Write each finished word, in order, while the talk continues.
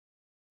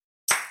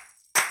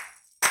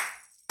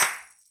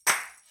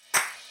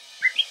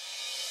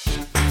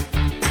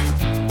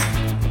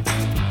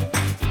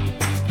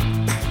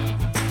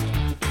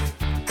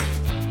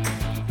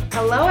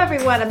Hello,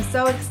 everyone. I'm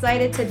so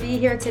excited to be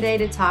here today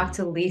to talk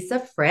to Lisa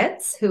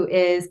Fritz, who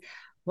is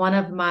one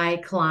of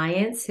my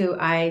clients who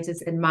I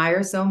just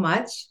admire so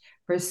much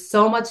for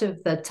so much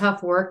of the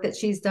tough work that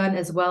she's done,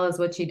 as well as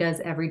what she does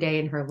every day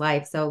in her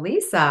life. So,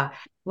 Lisa,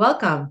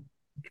 welcome.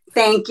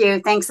 Thank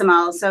you. Thanks,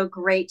 Amal. So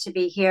great to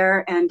be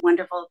here and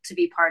wonderful to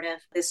be part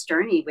of this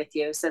journey with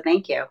you. So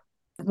thank you.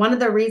 One of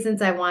the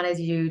reasons I wanted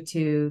you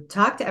to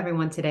talk to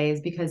everyone today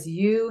is because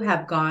you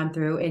have gone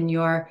through in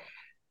your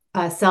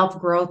self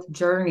growth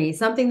journey,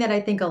 something that I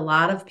think a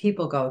lot of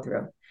people go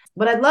through.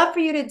 What I'd love for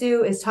you to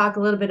do is talk a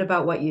little bit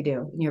about what you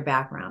do in your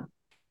background.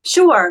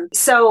 Sure.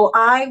 So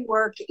I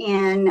work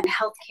in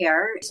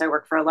healthcare. So I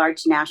work for a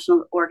large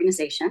national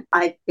organization.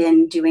 I've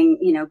been been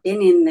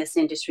in this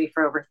industry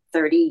for over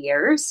 30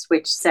 years,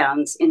 which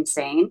sounds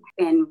insane.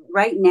 And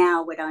right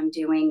now, what I'm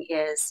doing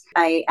is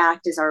I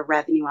act as our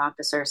revenue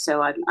officer.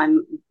 So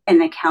I'm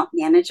an account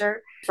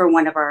manager for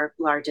one of our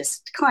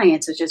largest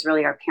clients, which is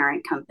really our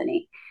parent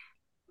company.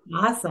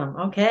 Awesome.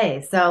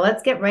 Okay. So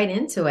let's get right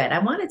into it. I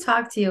want to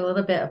talk to you a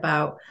little bit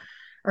about,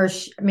 or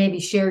maybe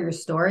share your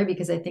story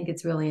because I think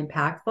it's really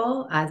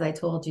impactful. As I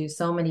told you,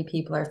 so many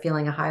people are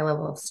feeling a high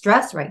level of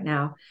stress right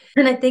now.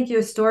 And I think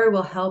your story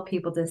will help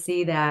people to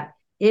see that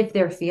if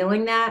they're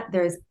feeling that,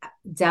 there's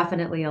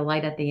definitely a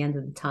light at the end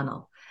of the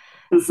tunnel.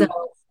 So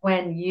Mhm.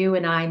 when you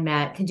and I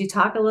met, could you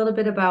talk a little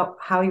bit about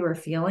how you were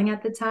feeling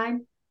at the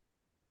time?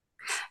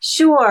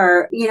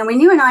 Sure.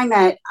 When you and I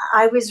met,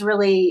 I was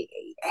really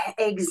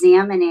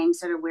examining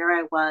sort of where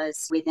I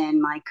was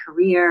within my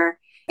career.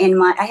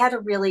 And I had a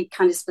really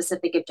kind of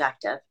specific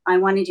objective. I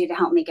wanted you to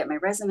help me get my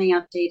resume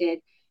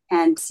updated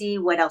and see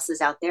what else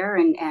is out there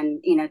and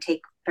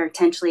take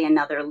potentially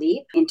another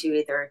leap into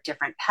either a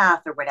different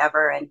path or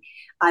whatever. And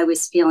I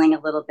was feeling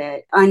a little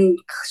bit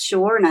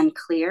unsure and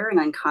unclear and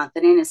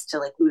unconfident as to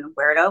like,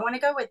 where do I want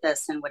to go with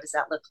this and what does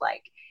that look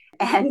like?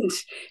 And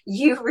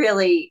you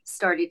really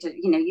started to,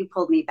 you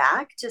pulled me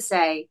back to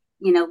say,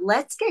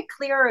 let's get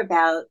clear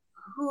about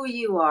who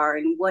you are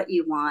and what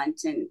you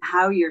want and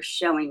how you're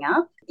showing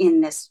up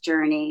in this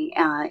journey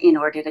in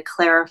order to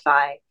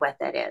clarify what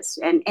that is.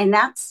 And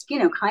that's,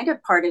 kind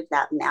of part of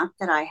that map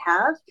that I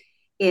have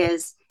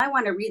is I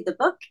want to read the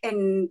book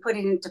and put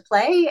it into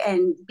play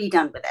and be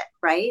done with it,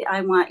 right?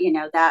 I want,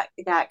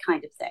 that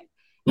kind of thing.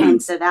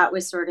 And so that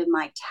was sort of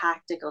my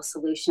tactical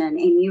solution.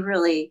 And you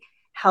really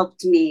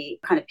helped me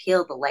kind of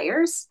peel the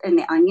layers in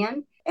the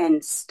onion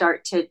and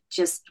start to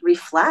just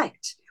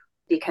reflect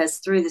because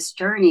through this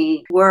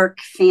journey, work,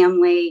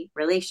 family,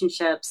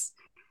 relationships,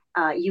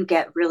 you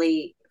get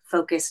really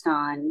focused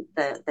on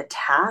the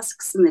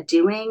tasks and the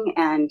doing,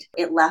 and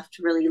it left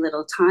really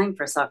little time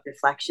for self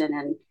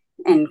reflection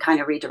and kind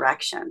of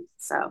redirection.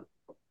 So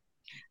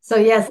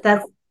yes,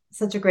 that's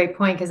such a great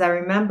point because I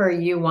remember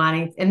you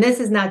wanting, and this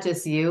is not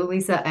just you,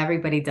 Lisa,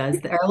 everybody does,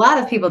 or a lot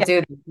of people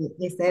Yep. do.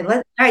 They say,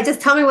 all right,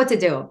 just tell me what to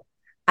do.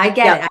 I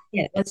get it. Yep. I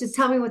get it. Let's just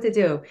tell me what to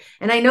do.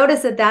 And I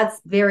notice that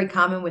that's very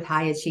common with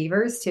high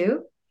achievers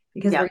too,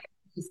 because we're Yep.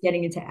 just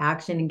getting into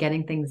action and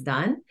getting things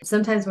done.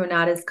 Sometimes we're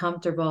not as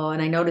comfortable.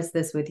 And I noticed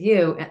this with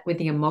you with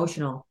the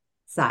emotional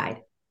side.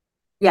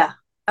 Yeah.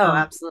 Oh, Um,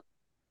 absolutely.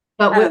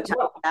 but I don't with, have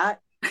time for that.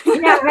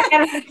 yeah, right, I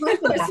don't have time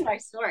for That's that. my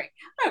story.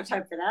 I don't have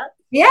time for that.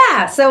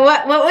 Yeah. So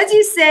what would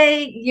you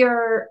say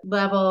your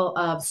level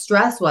of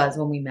stress was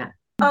when we met?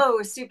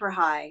 Oh, super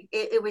high.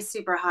 It was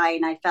super high.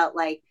 And I felt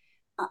like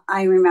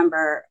I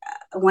remember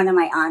one of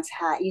my aunts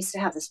used to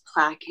have this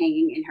plaque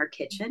hanging in her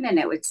kitchen, and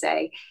it would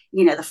say,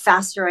 the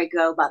faster I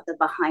go, about the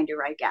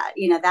behinder I get.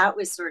 That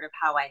was sort of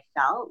how I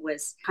felt,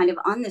 was kind of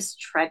on this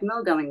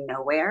treadmill going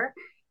nowhere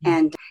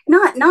and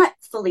not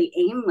fully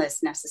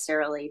aimless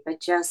necessarily,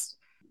 but just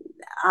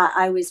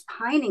I was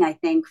pining, I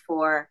think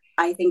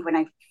when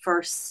I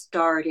first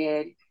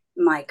started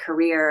my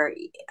career,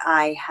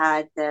 I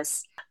had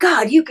this,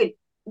 God, you could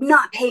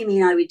not pay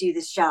me and I would do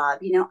this job.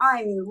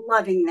 I'm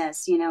loving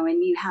this,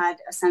 and you had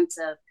a sense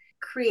of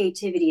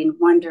creativity and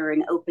wonder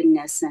and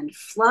openness and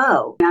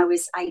flow. And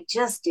I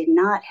just did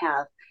not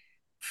have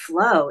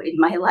flow in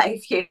my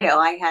life.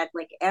 I had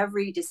like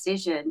every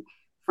decision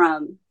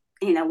from,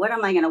 what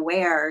am I going to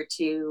wear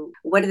to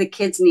what do the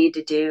kids need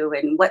to do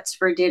and what's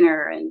for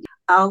dinner. And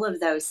all of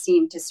those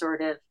seem to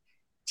sort of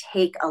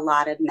take a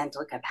lot of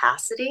mental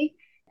capacity.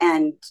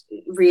 And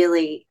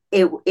really,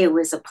 it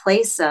was a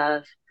place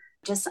of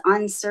just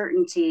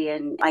uncertainty.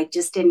 And I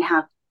just didn't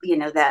have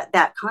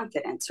that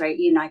confidence, right?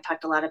 I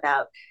talked a lot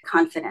about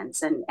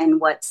confidence and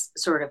what's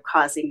sort of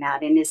causing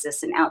that, and is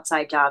this an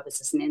outside job, is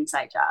this an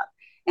inside job?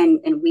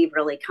 And we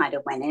really kind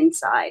of went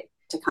inside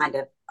to kind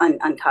of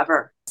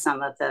uncover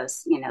some of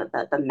those,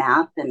 the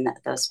map and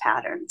those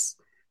patterns.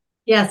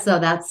 Yeah, so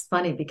that's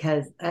funny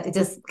because it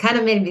just kind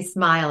of made me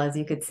smile as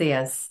you could see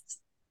us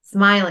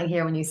smiling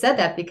here when you said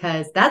that,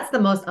 because that's the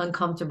most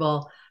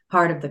uncomfortable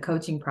part of the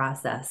coaching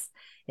process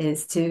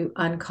is to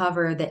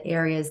uncover the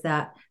areas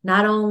that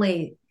not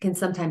only can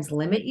sometimes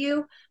limit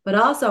you, but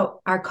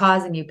also are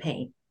causing you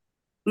pain.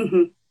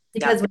 Mm-hmm. Yeah.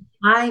 Because when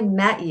I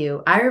met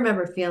you, I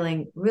remember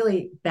feeling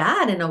really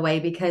bad in a way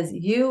because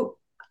you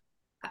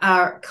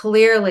are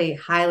clearly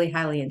highly,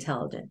 highly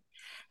intelligent.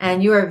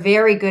 and you are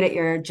very good at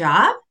your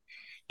job,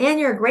 and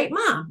you're a great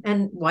mom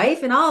and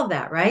wife and all of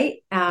that,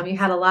 right? You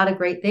had a lot of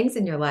great things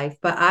in your life,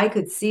 but I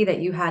could see that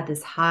you had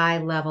this high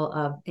level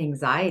of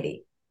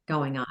anxiety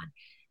going on.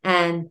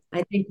 And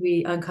I think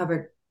we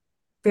uncovered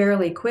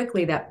fairly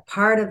quickly that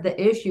part of the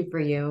issue for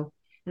you,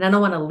 and I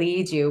don't want to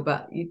lead you,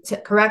 but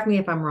correct me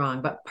if I'm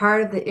wrong, but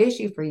part of the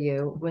issue for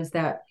you was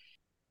that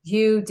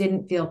you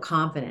didn't feel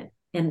confident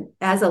and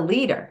as a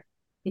leader,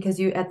 because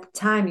you at the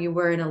time you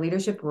were in a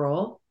leadership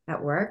role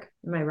at work.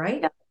 Am I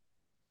right?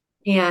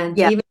 Yeah. And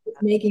Yeah. even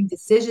making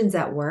decisions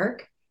at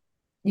work,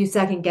 you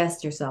second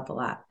guessed yourself a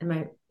lot. Is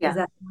Yeah.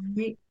 that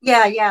right?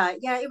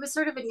 Yeah. It was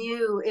sort of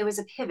it was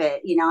a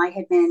pivot. I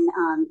had been,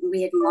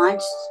 we had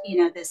launched,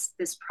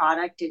 this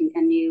product in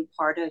a new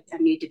part of a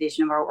new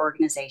division of our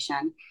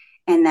organization.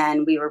 And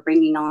then we were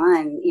bringing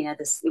on,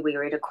 we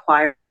were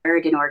acquired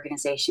an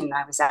organization.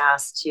 I was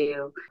asked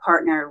to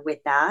partner with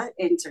that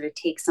and sort of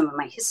take some of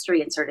my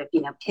history and sort of,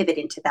 pivot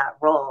into that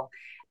role.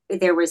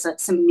 There was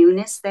some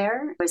newness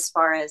there as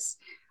far as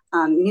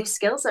new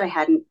skills that I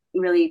hadn't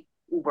really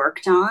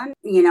worked on.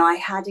 I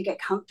had to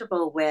get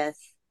comfortable with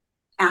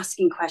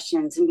asking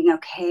questions and being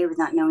okay with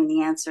not knowing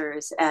the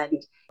answers,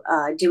 and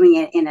doing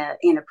it in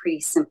a pretty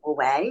simple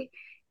way,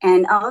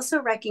 and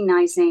also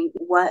recognizing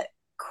what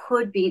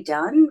could be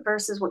done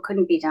versus what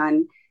couldn't be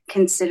done,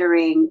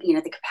 considering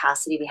the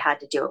capacity we had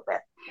to do it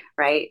with,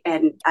 right?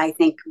 And I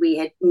think we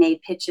had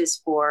made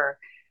pitches for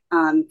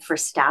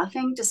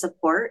staffing to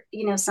support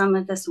some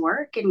of this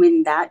work, and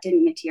when that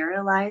didn't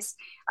materialize,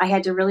 I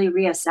had to really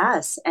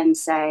reassess and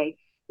say,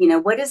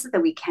 what is it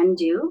that we can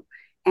do,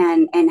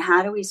 and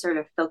how do we sort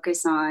of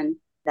focus on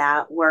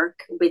that work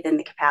within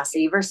the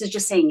capacity versus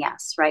just saying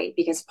yes, right?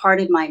 Because part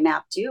of my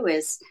map too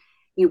is,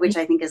 which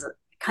I think is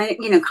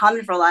kind of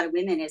common for a lot of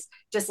women, is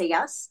just say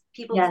yes,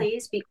 people Yeah.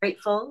 please, be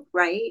grateful,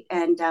 right?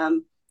 And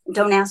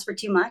don't ask for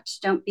too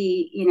much, don't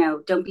be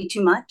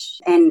too much.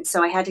 And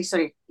so I had to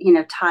sort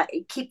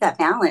of keep that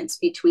balance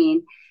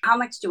between how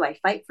much do I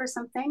fight for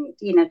something,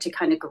 to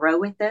kind of grow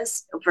with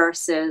this,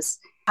 versus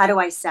how do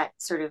I set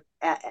sort of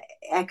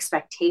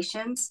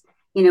expectations,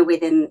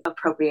 within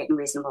appropriate and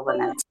reasonable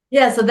limits.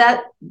 Yeah. So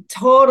that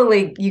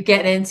totally, you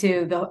get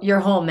into your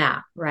whole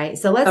map, right?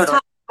 So let's Totally.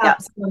 talk Yeah.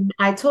 about, so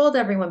I told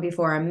everyone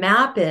before, a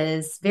map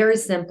is very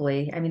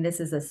simply, I mean, this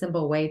is a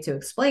simple way to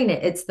explain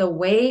it. It's the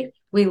way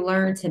we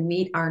learn to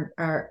meet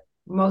our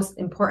most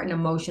important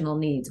emotional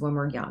needs when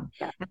we're young.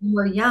 Yeah. And when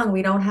we're young,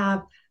 we don't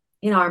have,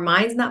 our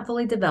mind's not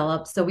fully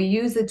developed. So we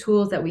use the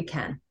tools that we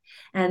can.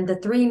 And the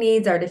three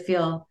needs are to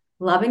feel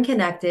love and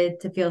connected,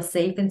 to feel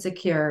safe and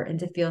secure, and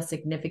to feel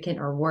significant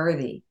or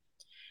worthy.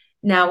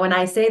 Now, when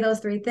I say those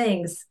three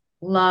things,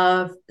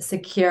 love,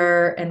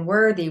 secure, and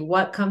worthy,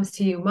 what comes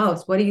to you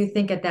most? What do you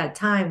think at that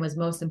time was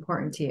most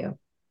important to you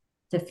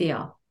to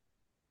feel?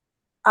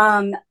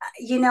 Um,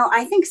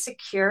 I think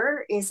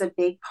secure is a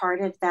big part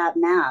of that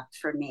map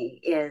for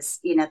me, is,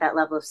 that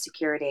level of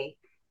security.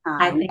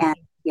 I think And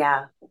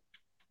yeah,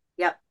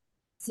 yep,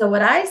 so.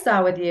 What I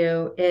saw with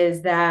you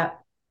is that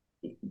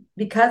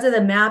because of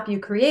the map you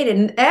created,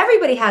 and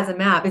everybody has a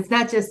map, it's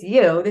not just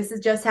you. This is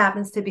just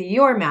happens to be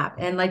your map.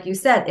 And like you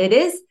said, it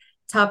is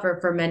tougher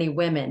for many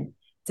women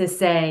to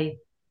say,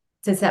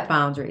 to set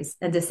boundaries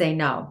and to say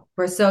no.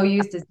 We're so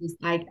used to these,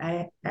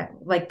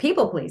 like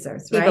people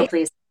pleasers, people right?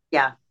 please.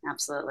 Yeah, Like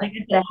absolutely.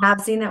 I said, I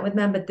have seen that with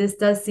men, but this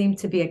does seem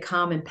to be a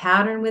common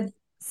pattern with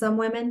some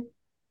women.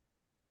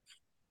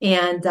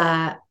 And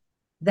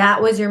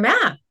that was your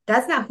map.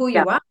 That's not who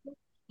Yeah. you are.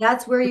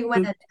 That's where you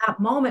went Mhm. at that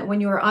moment when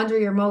you were under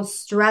your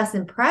most stress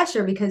and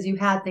pressure because you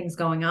had things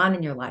going on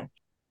in your life.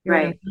 You're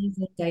an Right.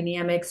 amazing,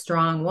 dynamic,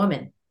 strong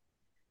woman.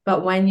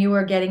 But when you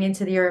were getting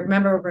into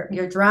remember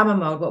your drama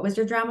mode, what was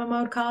your drama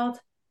mode called?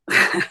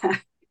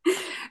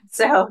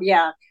 So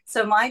yeah,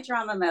 so my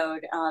drama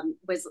mode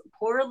was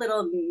poor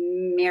little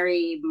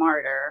Mary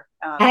Martyr,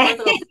 poor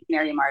little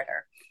Mary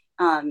Martyr.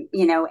 And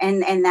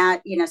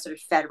that sort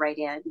of fed right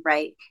in,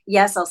 right?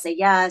 Yes, I'll say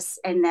yes,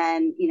 and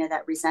then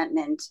that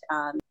resentment.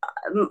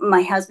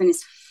 My husband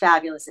is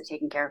fabulous at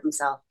taking care of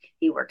himself.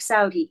 He works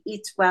out, he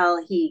eats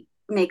well, he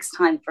makes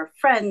time for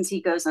friends,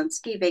 he goes on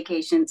ski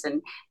vacations,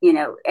 and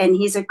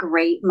he's a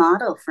great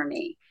model for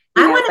me.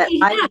 I want to But be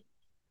I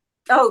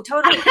Oh,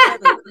 totally,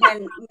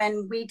 totally.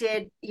 When we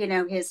did,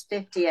 his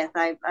 50th,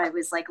 I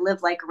was like,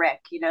 live like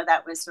Rick.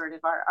 That was sort of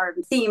our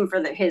theme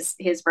for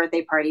his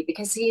birthday party,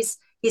 because he's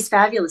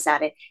fabulous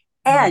at it.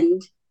 him.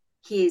 And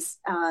he's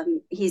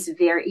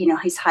very,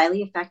 he's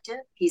highly effective,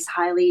 he's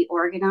highly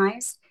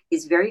organized,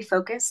 he's very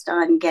focused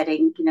on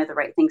getting, the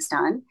right things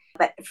done.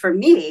 But for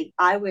me,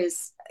 I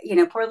was,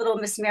 poor little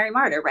Miss Mary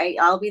Martyr, right?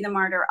 I'll be the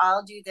martyr,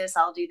 I'll do this,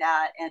 I'll do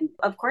that. And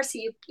of course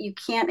you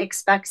can't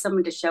expect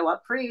someone to show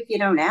up for you if you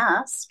don't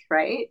ask,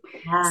 right?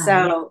 Yeah.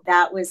 So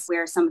that was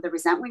where some of the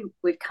resentment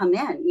would come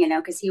in,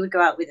 because he would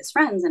go out with his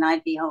friends and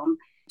I'd be home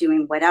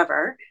doing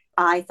whatever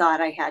I thought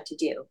I had to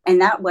do.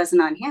 And that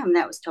wasn't on him.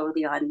 That was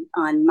totally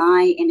on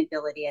my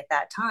inability at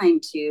that time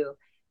to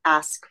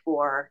ask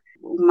for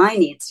my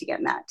needs to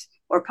get met,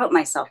 or put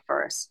myself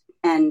first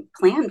and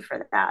plan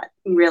for that.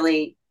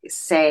 Really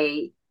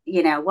say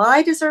well,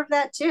 I deserve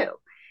that too.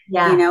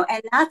 Yeah.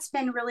 And that's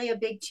been really a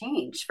big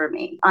change for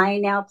me. I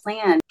now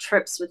plan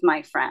trips with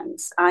my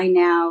friends. I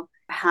now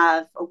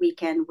have a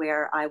weekend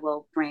where I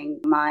will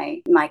bring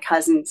my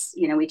cousins.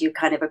 We do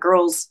kind of a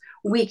girls'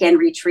 weekend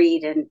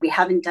retreat, and we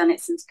haven't done it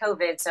since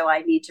COVID, so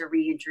I need to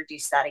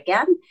reintroduce that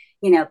again.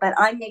 But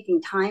I'm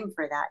making time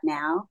for that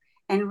now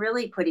and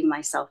really putting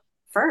myself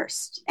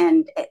first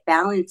and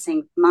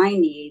balancing my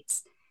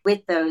needs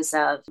with those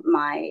of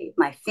my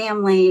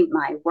family,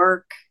 my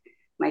work,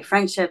 my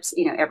friendships,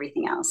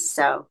 everything else.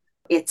 So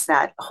it's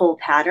that whole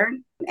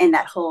pattern and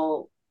that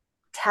whole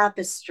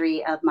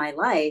tapestry of my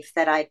life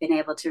that I've been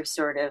able to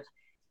sort of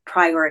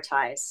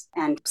prioritize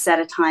and set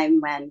a time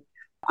when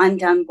I'm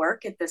done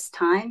work at this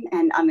time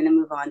and I'm going to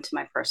move on to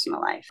my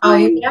personal life. Oh,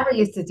 you I'm never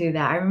used to do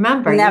that. I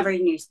remember never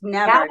used,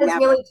 that never, was never.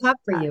 really tough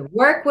for you.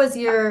 Work was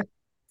your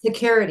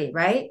security,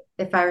 right?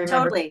 If I remember.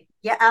 Totally.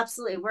 Yeah,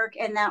 absolutely. Work.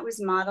 And that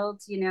was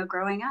modeled,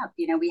 growing up.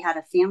 We had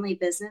a family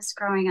business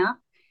growing up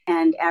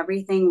and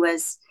everything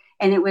was,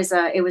 and it was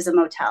a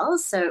motel.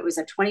 So it was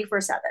a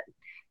 24/7,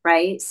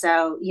 right?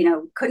 So,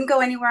 couldn't go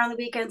anywhere on the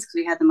weekends because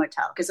we had the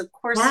motel. Because of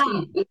course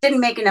Wow. you didn't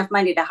make enough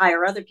money to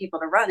hire other people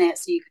to run it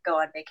so you could go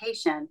on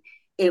vacation.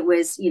 It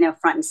was,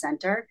 front and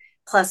center.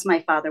 Plus my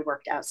father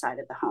worked outside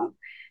of the home.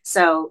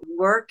 So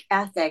work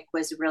ethic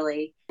was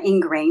really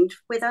ingrained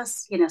with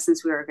us,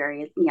 since we were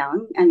very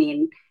young. I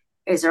mean,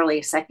 as early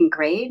as second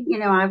grade,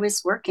 I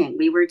was working.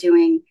 We were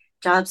doing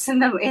jobs in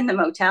the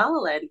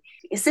motel, and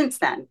since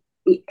then,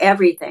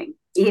 everything.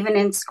 Even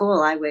in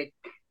school, I would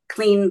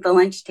clean the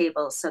lunch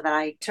table so that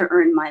I to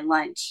earn my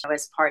lunch. I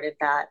was part of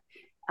that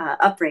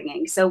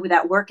upbringing. So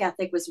that work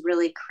ethic was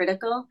really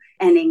critical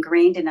and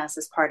ingrained in us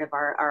as part of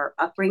our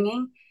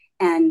upbringing,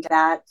 and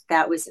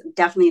that was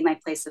definitely my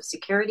place of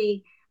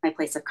security, my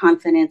place of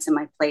confidence, and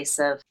my place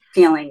of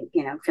feeling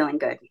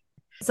good.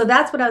 So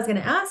that's what I was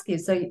going to ask you.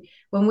 So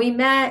when we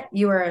met,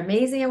 you were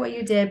amazing at what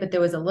you did, but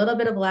there was a little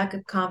bit of lack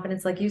of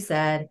confidence, like you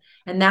said,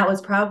 and that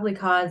was probably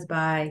caused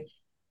by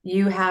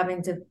you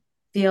having to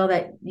feel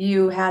that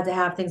you had to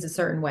have things a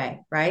certain way,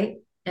 right?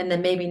 And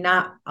then maybe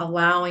not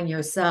allowing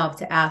yourself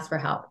to ask for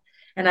help.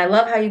 And I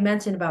love how you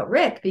mentioned about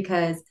Rick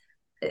because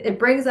it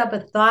brings up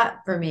a thought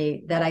for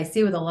me that I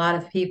see with a lot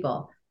of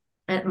people,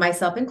 and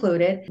myself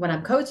included, when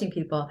I'm coaching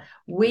people,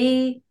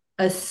 we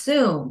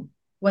assume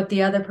what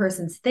the other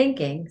person's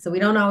thinking. So we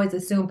don't always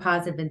assume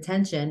positive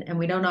intention and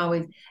we don't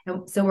always,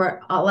 and so we're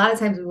a lot of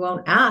times we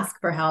won't ask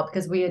for help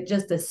because we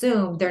just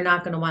assume they're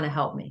not going to want to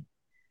help me.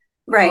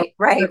 Or Right,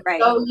 right, we're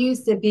right. so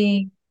used to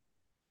being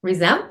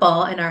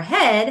resentful in our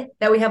head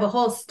that we have a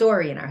whole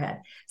story in our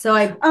head.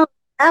 So Oh,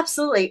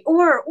 absolutely.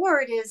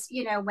 Or it is,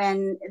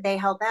 when they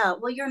help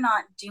out, well, you're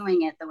not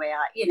doing it the way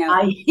I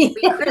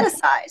we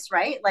criticize,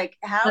 right? Like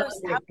how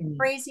I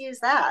crazy is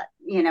that?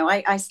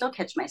 I still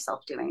catch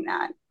myself doing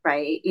that,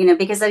 right?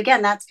 Because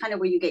again, that's kind of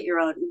where you get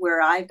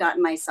where I've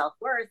gotten my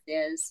self-worth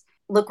is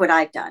look what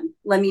I've done.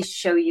 Let me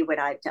show you what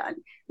I've done.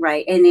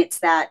 Right. And it's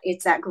that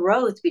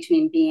growth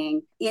between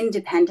being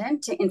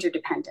independent to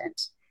interdependent.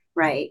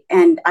 Right.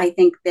 And I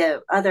think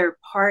the other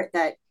part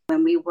that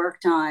when we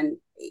worked on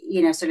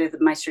sort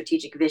of my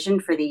strategic vision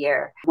for the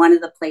year, one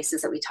of the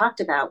places that we talked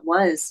about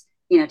was,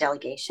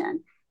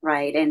 delegation.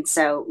 Right. And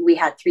so we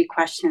had 3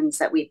 questions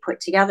that we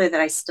put together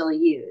that I still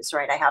use.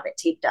 Right. I have it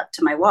taped up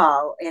to my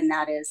wall. And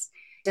that is,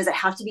 does it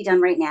have to be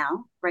done right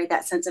now? Right.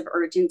 That sense of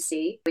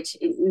urgency, which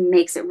it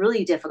makes it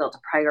really difficult to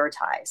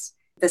prioritize.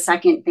 The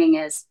second thing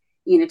is,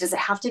 does it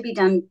have to be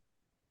done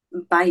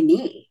by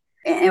me?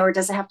 Or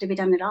does it have to be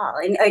done at all?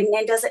 And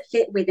does it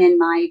fit within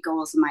my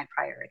goals and my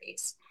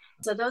priorities?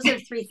 So those are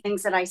 3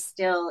 things that I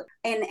still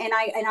and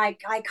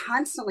I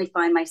constantly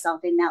find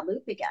myself in that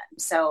loop again.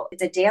 So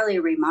it's a daily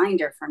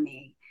reminder for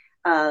me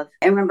of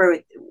I remember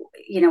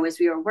as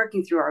we were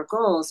working through our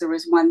goals, there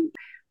was one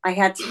I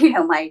had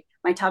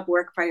my top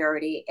work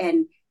priority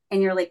and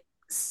you're like,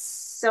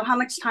 so how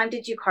much time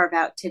did you carve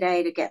out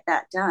today to get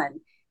that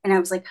done? And I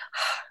was like,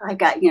 I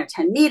got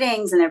 10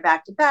 meetings and they're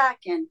back to back,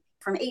 and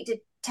from 8 to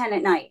 10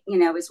 at night,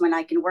 is when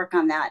I can work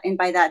on that. And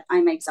by that,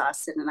 I'm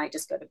exhausted and I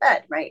just go to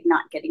bed, right?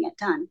 Not getting it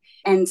done.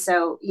 And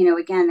so,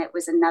 again, it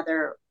was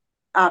another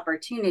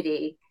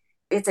opportunity.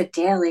 It's a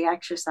daily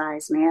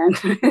exercise, man,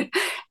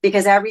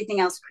 because everything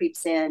else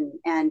creeps in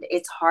and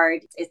it's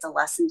hard. It's a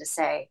lesson to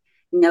say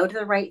no to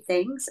the right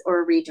things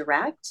or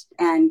redirect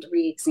and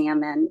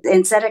re-examine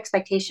and set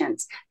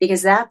expectations,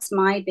 because that's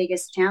my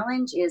biggest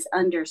challenge is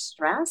under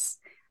stress.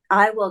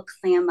 I will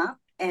clam up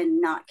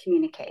and not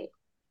communicate.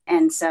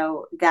 And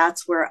so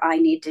that's where I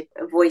need to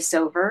voice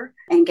over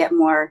and get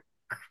more,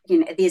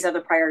 these other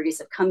priorities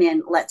have come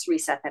in. Let's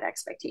reset that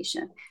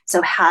expectation.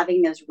 So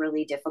having those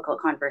really difficult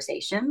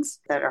conversations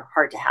that are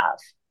hard to have.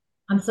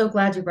 I'm so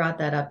glad you brought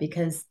that up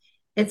because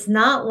it's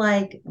not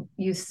like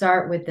you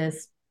start with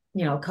this,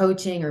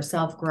 coaching or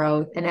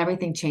self-growth and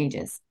everything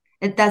changes.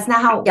 That's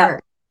not how it Yep.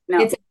 works. No.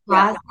 It's a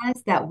Yeah.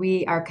 process that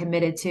we are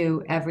committed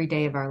to every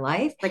day of our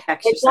life. Like It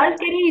does exercise.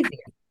 get easier.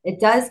 It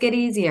does get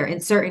easier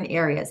in certain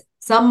areas.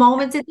 Some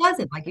moments it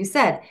doesn't, like you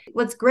said.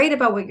 What's great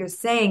about what you're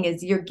saying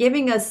is you're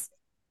giving us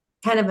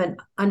kind of an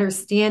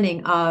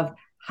understanding of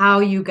how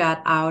you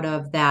got out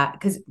of that.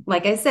 Because,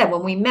 like I said,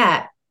 when we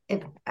met,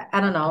 if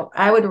I don't know,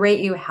 I would rate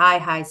you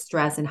high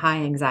stress and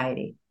high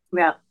anxiety.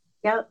 Yeah.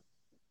 Yep.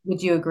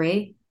 Would you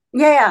agree?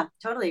 Yeah. Yeah.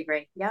 Totally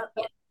agree. Yep.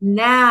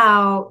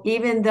 Now,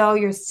 even though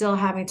you're still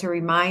having to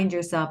remind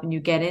yourself and you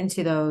get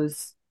into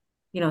those,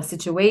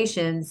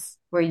 situations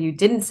where you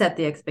didn't set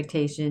the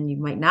expectation, you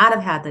might not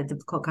have had the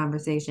difficult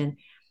conversation.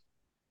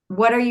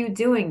 What are you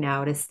doing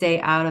now to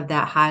stay out of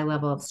that high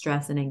level of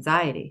stress and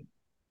anxiety?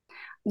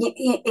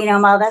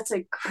 Mal, that's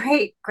a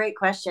great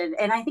question.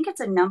 And I think it's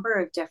a number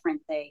of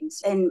different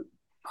things. And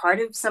part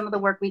of some of the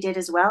work we did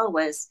as well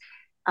was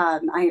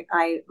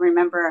I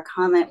remember a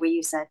comment where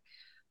you said,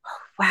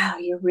 wow,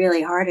 you're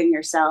really hard on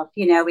yourself.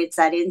 It's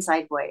that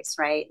inside voice,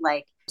 right?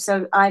 Like,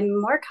 so I'm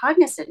more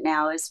cognizant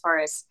now as far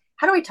as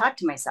how do I talk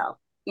to myself?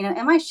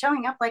 Am I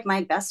showing up like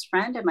my best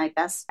friend and my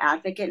best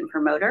advocate and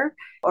promoter?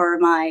 Or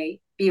am I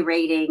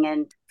berating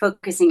and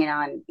focusing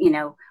on,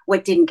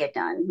 what didn't get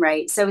done,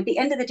 right? So at the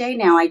end of the day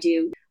now I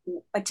do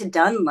a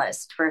to-done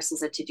list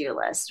versus a to-do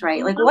list,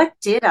 right? Like what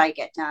did I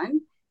get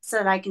done so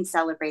that I can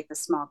celebrate the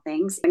small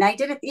things? And I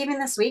did it even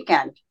this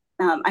weekend.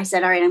 I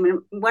said, all right,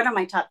 what are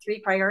my top 3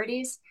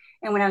 priorities?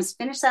 And when I was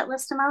finished that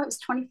list tomorrow, it was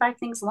 25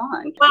 things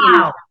long,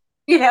 Wow.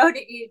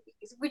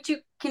 which you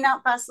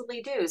cannot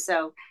possibly do.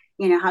 So,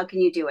 how can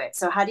you do it?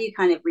 So how do you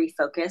kind of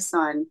refocus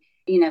on,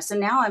 so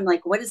now I'm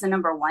like, what is the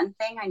number one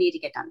thing I need to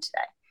get done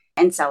today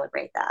and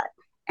celebrate that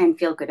and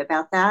feel good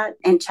about that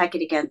and check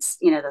it against,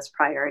 those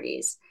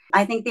priorities.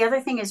 I think the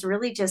other thing is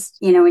really just,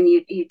 when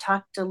you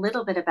talked a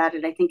little bit about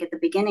it, I think at the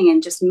beginning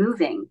and just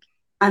moving,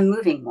 I'm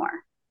moving more.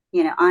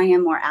 I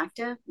am more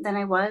active than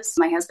I was.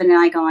 My husband and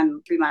I go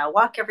on a 3-mile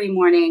walk every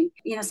morning.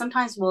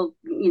 Sometimes we'll,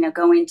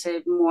 go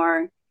into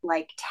more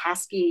like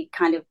tasky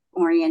kind of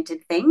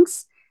oriented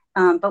things.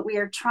 But we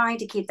are trying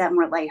to keep that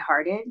more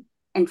lighthearted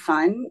and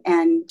fun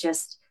and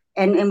just,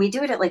 and we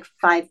do it at like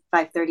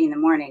 5:30 in the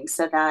morning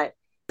so that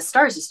the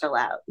stars are still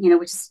out,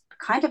 which is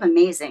kind of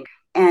amazing.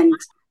 And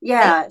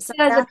yeah, so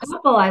As a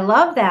couple, I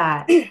love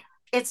that.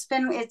 it's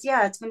been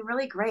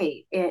really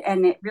great.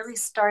 And it really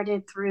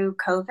started through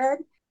COVID.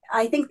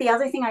 I think the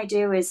other thing I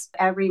do is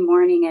every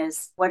morning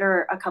is what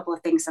are a couple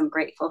of things I'm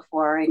grateful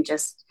for and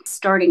just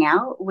starting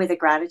out with a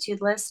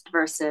gratitude list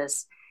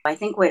versus I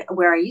think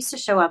where I used to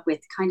show up with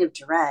kind of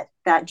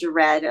that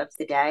dread of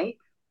the day.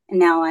 And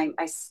now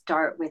I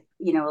start with,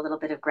 a little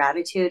bit of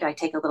gratitude. I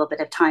take a little bit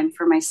of time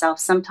for myself.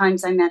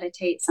 Sometimes I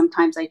meditate,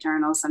 sometimes I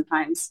journal,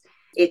 sometimes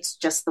it's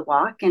just the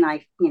walk and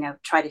I,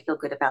 try to feel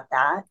good about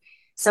that.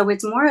 So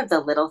it's more of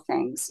the little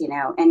things,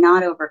 and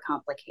not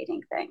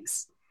overcomplicating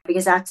things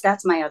because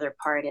that's my other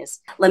part is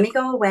let me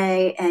go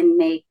away and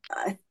make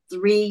a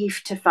 3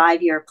 to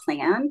 5 year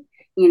plan,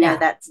 Yeah.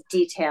 that's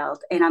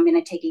detailed and I'm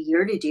going to take a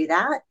year to do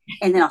that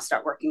and then I'll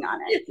start working on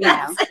it,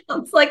 That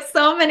sounds like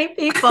so many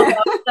people.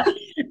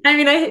 I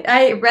mean,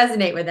 I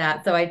resonate with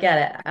that, so I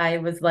get it. I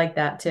was like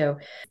that too.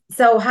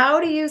 So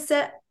how do you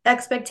set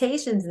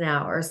expectations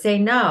now or say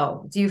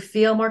no? Do you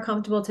feel more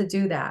comfortable to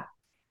do that?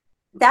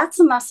 That's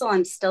a muscle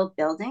I'm still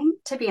building,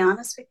 to be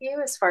honest with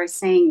you, as far as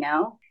saying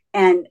no.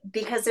 And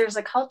because there's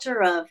a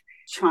culture of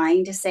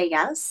trying to say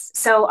yes.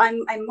 So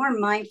I'm more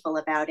mindful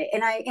about it.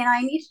 And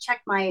I need to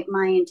check my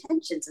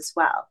intentions as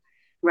well.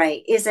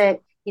 Right. Is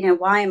it,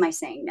 why am I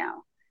saying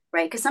no?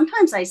 Right. Because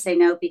sometimes I say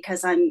no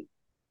because I'm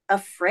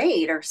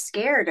afraid or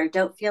scared or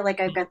don't feel like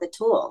I've got the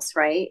tools,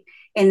 right?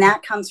 And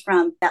that comes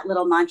from that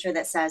little mantra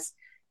that says,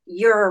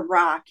 you're a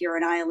rock, you're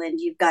an island,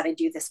 you've got to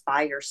do this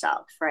by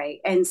yourself, right?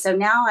 And so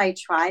now I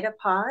try to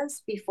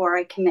pause before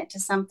I commit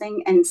to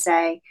something and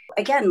say,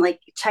 again,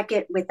 like check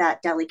it with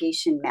that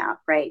delegation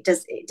map, right?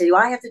 Do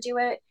I have to do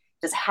it?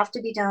 Does it have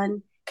to be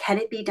done? Can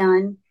it be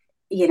done?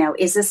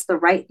 Is this the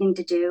right thing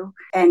to do?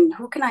 And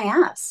who can I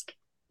ask?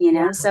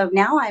 Yeah. So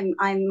now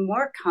I'm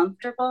more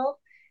comfortable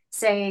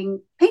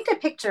saying, paint a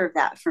picture of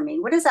that for me.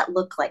 What does that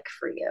look like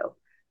for you?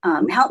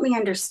 Help me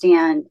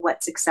understand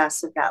what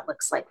success of that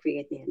looks like for you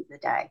at the end of the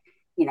day.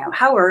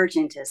 How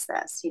urgent is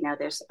this?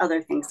 There's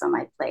other things on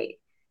my plate,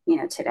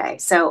 today.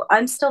 So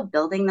I'm still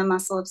building the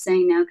muscle of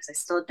saying no because I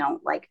still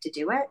don't like to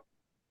do it.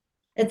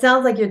 It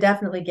sounds like you're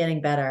definitely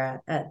getting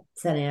better at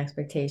setting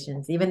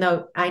expectations, even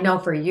though I know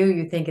for you,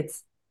 you think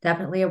it's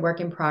definitely a work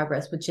in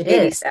progress, which it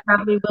Maybe is, so.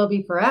 probably will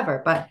be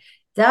forever, but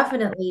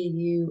definitely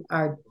you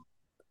are,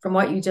 from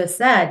what you just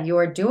said, you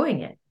are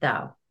doing it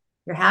though.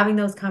 You're having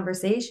those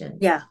conversations,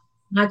 Yeah.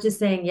 not just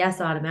saying yes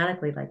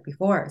automatically like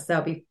before.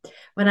 So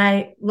when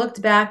I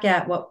looked back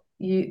at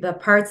the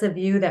parts of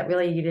you that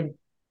really you didn't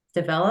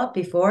develop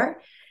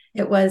before,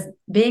 it was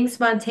being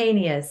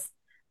spontaneous,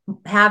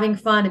 having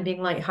fun and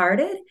being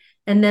lighthearted.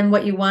 And then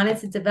what you wanted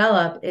to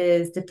develop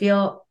is to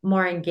feel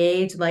more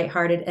engaged,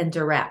 lighthearted, and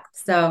direct.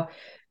 So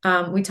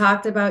we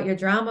talked about your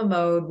drama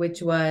mode,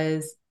 which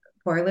was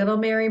Poor Little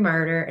Mary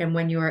Martyr. And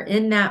when you are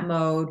in that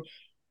mode,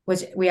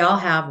 which we all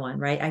have one,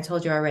 right? I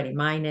told you already.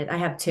 I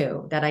have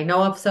two that I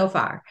know of so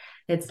far.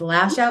 It's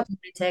lash out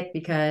lunatic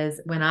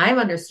because when I'm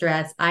under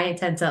stress, I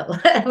tend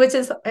to, which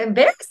is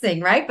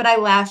embarrassing, right? But I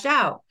lash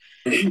out.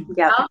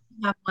 Yeah. I also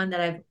have one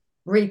that I've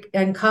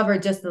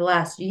uncovered just the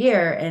last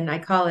year, and I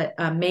call it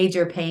a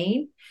major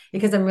pain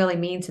because I'm really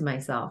mean to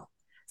myself.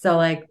 So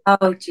like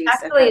Oh, geez.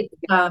 Okay.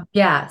 actually,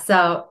 yeah.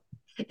 So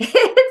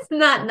it's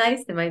not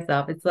nice to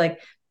myself. It's like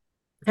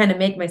kind of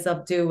make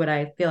myself do what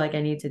I feel like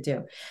I need to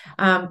do.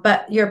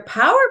 But your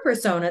power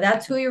persona,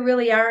 that's who you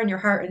really are in your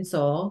heart and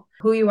soul,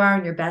 who you are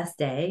on your best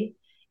day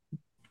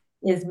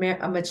is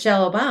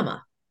Michelle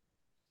Obama,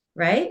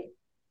 right?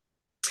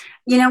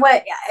 You know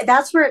what?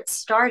 That's where it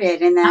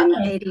started, and then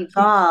Okay. it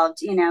evolved.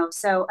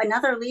 So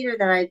another leader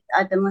that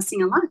I've been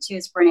listening a lot to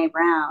is Brene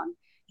Brown.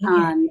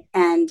 Okay.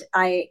 And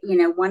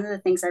one of the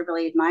things I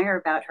really admire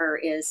about her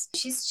is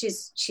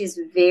she's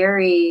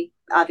very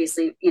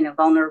obviously,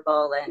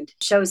 vulnerable and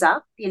shows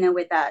up,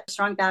 with that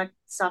strong back,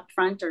 soft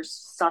front or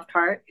soft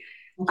heart,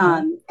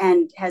 Okay.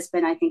 and has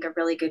been, I think, a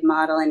really good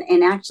model.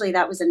 And actually,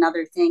 that was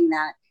another thing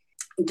that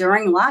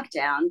during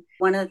lockdown,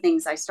 one of the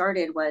things I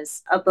started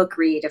was a book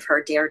read of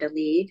her, Dare to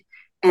Lead,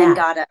 and Yeah.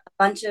 got a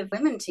bunch of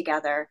women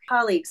together,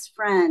 colleagues,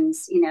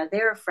 friends,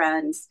 their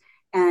friends.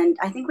 And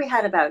I think we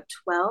had about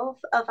 12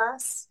 of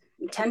us,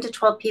 10 to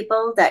 12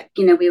 people that,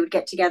 we would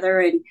get together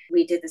and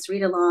we did this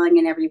read along.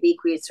 And every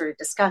week we would sort of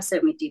discuss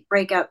it. We'd do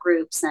breakout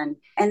groups. And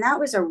that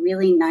was a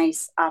really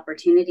nice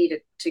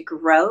opportunity to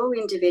grow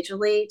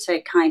individually,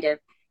 to kind of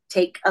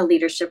take a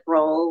leadership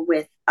role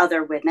with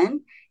other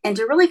women and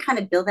to really kind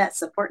of build that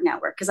support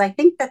network. Because I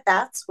think that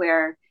that's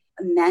where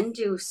men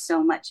do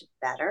so much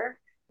better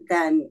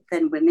than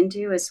women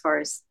do as far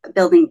as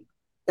building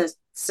those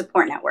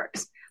support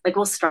networks. Like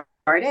we'll start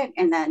it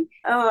and then,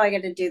 oh, I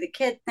got to do the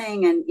kid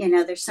thing, and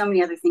there's so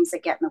many other things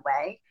that get in the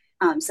way.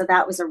 So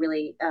that was a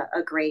really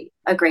a great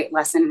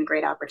lesson and a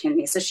great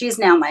opportunity. So she's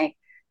now my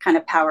kind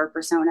of power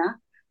persona.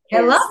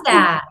 I love Is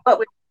that. what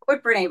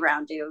would Brene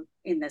Brown do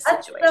in this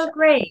That's so situation?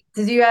 great.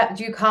 Do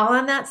you call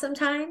on that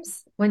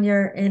sometimes when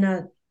you're in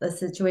a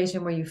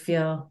situation where you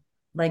feel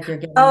like you're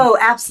getting Oh,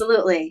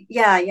 absolutely.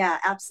 Yeah, yeah,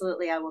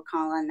 absolutely. I will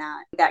call on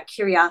that. That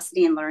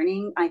curiosity and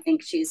learning. I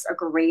think she's a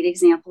great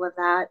example of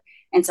that.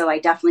 And so I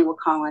definitely will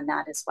call on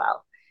that as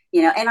well.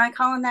 And I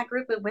call on that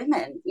group of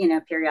women,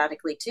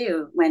 periodically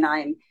too, when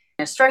I'm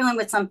struggling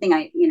with something,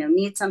 I,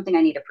 need something,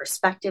 I need a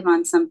perspective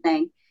on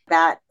something.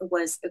 That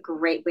was a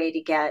great way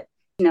to get,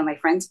 my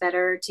friends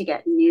better, to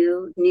get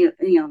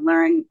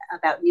learn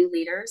about new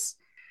leaders.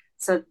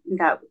 So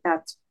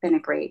that's been a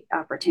great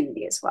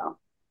opportunity as well.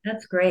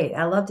 That's great.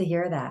 I love to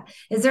hear that.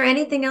 Is there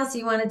anything else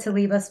you wanted to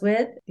leave us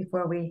with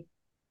before we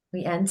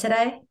end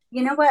today?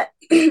 You know what?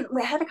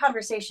 We had a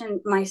conversation.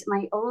 My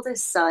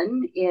oldest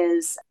son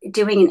is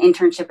doing an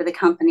internship with a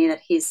company that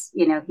he's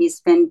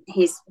been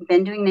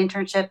doing an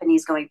internship and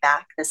he's going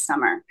back this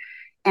summer.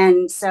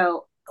 And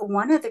so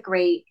one of the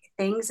great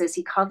things is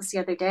he called us the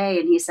other day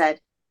and he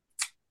said,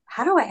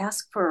 how do I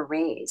ask for a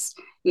raise?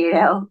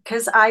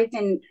 Because I've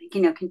been,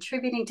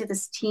 contributing to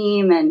this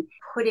team and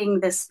putting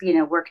this,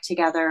 work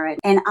together.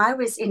 And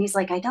he's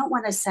like, I don't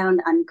want to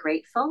sound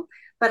ungrateful,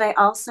 but I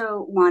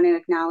also want to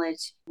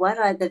acknowledge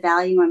the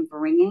value I'm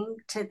bringing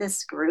to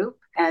this group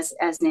as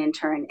an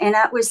intern. And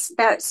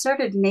that sort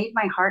of made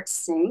my heart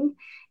sing.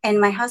 And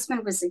my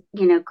husband was,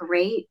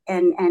 great.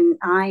 And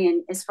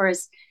as far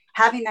as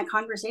having that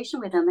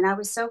conversation with him, and I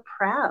was so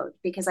proud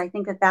because I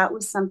think that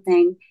was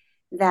something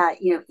that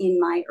in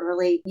my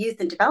early youth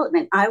and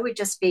development I would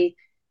just be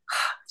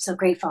so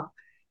grateful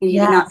you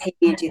did not Yes. pay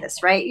me to do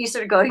this, right? You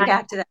sort of going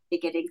back to that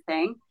beginning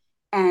thing.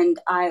 And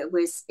it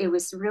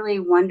was really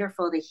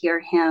wonderful to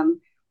hear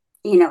him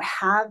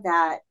have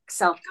that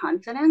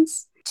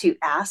self-confidence to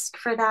ask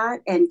for that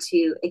and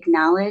to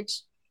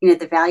acknowledge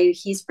the value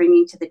he's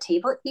bringing to the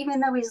table, even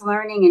though he's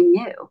learning and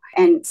new.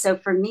 And so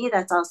for me,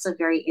 that's also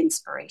very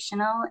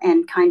inspirational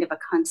and kind of a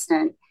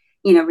constant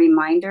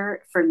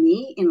reminder for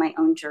me in my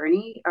own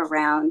journey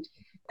around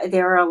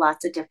there are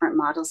lots of different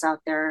models out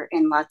there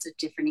and lots of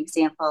different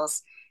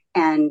examples.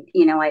 And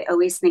I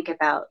always think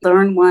about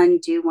learn one,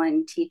 do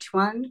one, teach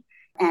one,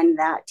 and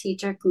that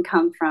teacher can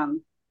come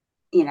from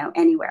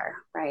anywhere,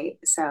 right?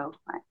 So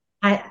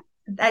I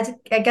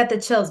I get the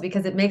chills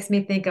because it makes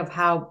me think of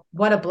how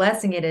what a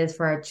blessing it is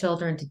for our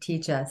children to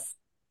teach us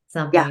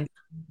yeah, something.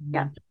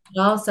 yeah, And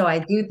also, I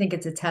do think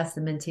it's a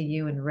testament to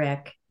you and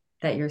Rick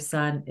that your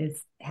son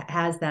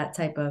has that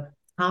type of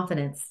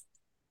confidence.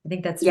 I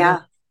think that's really, yeah,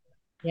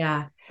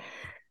 yeah.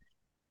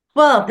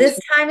 Well, for this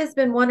sure. time has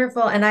been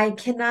wonderful, and I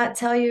cannot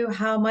tell you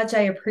how much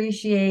I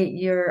appreciate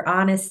your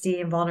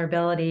honesty and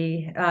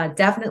vulnerability.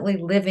 Definitely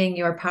living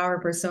your power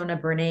persona,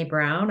 Brene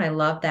Brown. I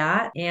love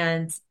that.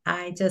 And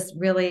I just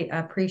really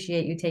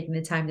appreciate you taking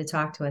the time to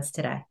talk to us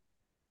today.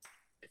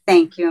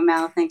 Thank you,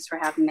 Mel. Thanks for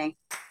having me.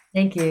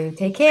 Thank you.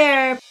 Take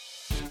care.